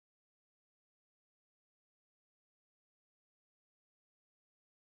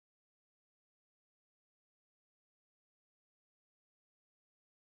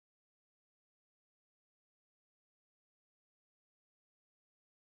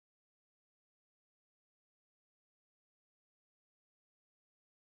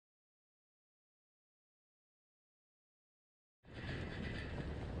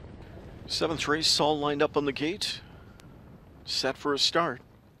Seventh race all lined up on the gate, set for a start.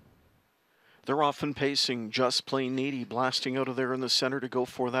 They're often pacing Just Plain Needy, blasting out of there in the center to go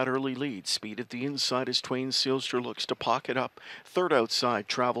for that early lead. Speed at the inside as Twain Sealster looks to pocket up. Third outside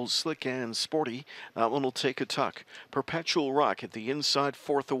travels Slick and Sporty. That one will take a tuck. Perpetual Rock at the inside,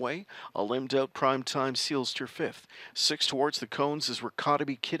 fourth away. A limbed out Prime Time Sealster fifth. Six towards the cones is Ricotta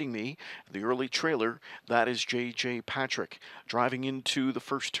Be Kidding Me. The early trailer, that is J.J. Patrick. Driving into the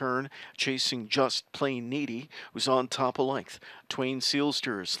first turn, chasing Just Plain Needy, who's on top of length. Twain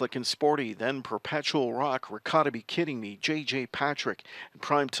Sealster, Slick and Sporty, then Perpetual Rock, Ricotta Be Kidding Me, J.J. Patrick, and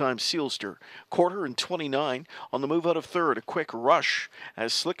Primetime Sealster. Quarter and 29 on the move out of third. A quick rush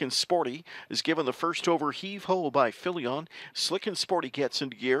as Slick and Sporty is given the first over heave-ho by Philion. Slick and Sporty gets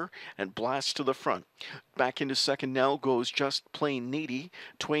into gear and blasts to the front. Back into second now goes Just Plain Needy,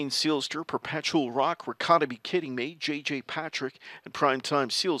 Twain Sealster, Perpetual Rock, Ricotta Be Kidding Me, J.J. Patrick, and Primetime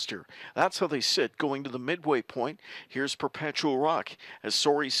Sealster. That's how they sit going to the midway point. Here's Perpetual Rock as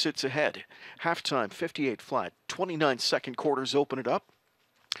Sorry sits ahead. Halftime 58 flat, 29-second quarters open it up.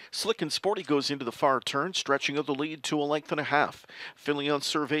 Slick and Sporty goes into the far turn, stretching out the lead to a length and a half. Philion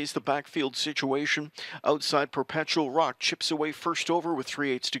surveys the backfield situation. Outside, Perpetual Rock chips away first over with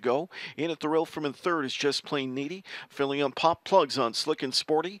 3/8 to go. In at the rail from in third is Just Plain Needy. Philion pop plugs on Slick and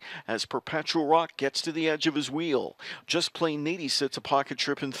Sporty as Perpetual Rock gets to the edge of his wheel. Just Plain Needy sits a pocket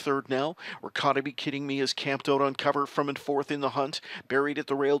trip in third now. Ricotta Be Kidding Me is camped out on cover from and fourth in the hunt. Buried at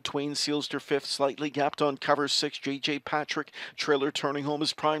the rail, Twain Sealster fifth, slightly gapped on cover six, J.J. Patrick. Trailer turning home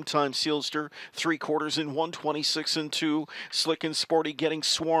is Primetime Sealster, 3/4 in 126 and 2. Slick and Sporty getting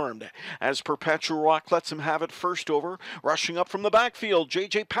swarmed as Perpetual Rock lets him have it first over. Rushing up from the backfield,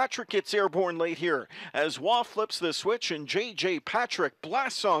 J.J. Patrick gets airborne late here as Wah flips the switch and J.J. Patrick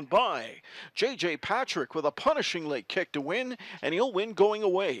blasts on by. J.J. Patrick with a punishing late kick to win, and he'll win going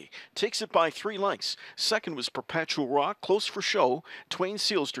away. Takes it by 3 lengths. Second was Perpetual Rock, close for show. Twain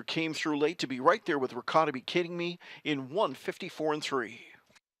Sealster came through late to be right there with Ricotta Be Kidding Me in 154 and 3.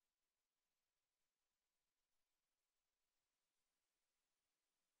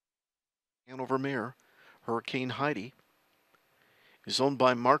 Hanover mare, Hurricane Heidi, is owned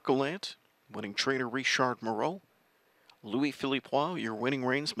by Marc Gallant, winning trainer Richard Moreau. Louis Philippois, your winning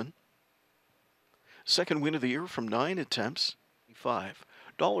reinsman. Second win of the year from 9 attempts, $5.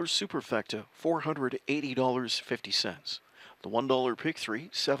 Superfecta, $480.50. The $1 pick 3,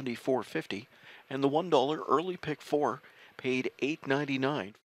 $74.50. And the $1 early pick 4 paid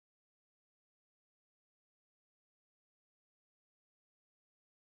 $8.99.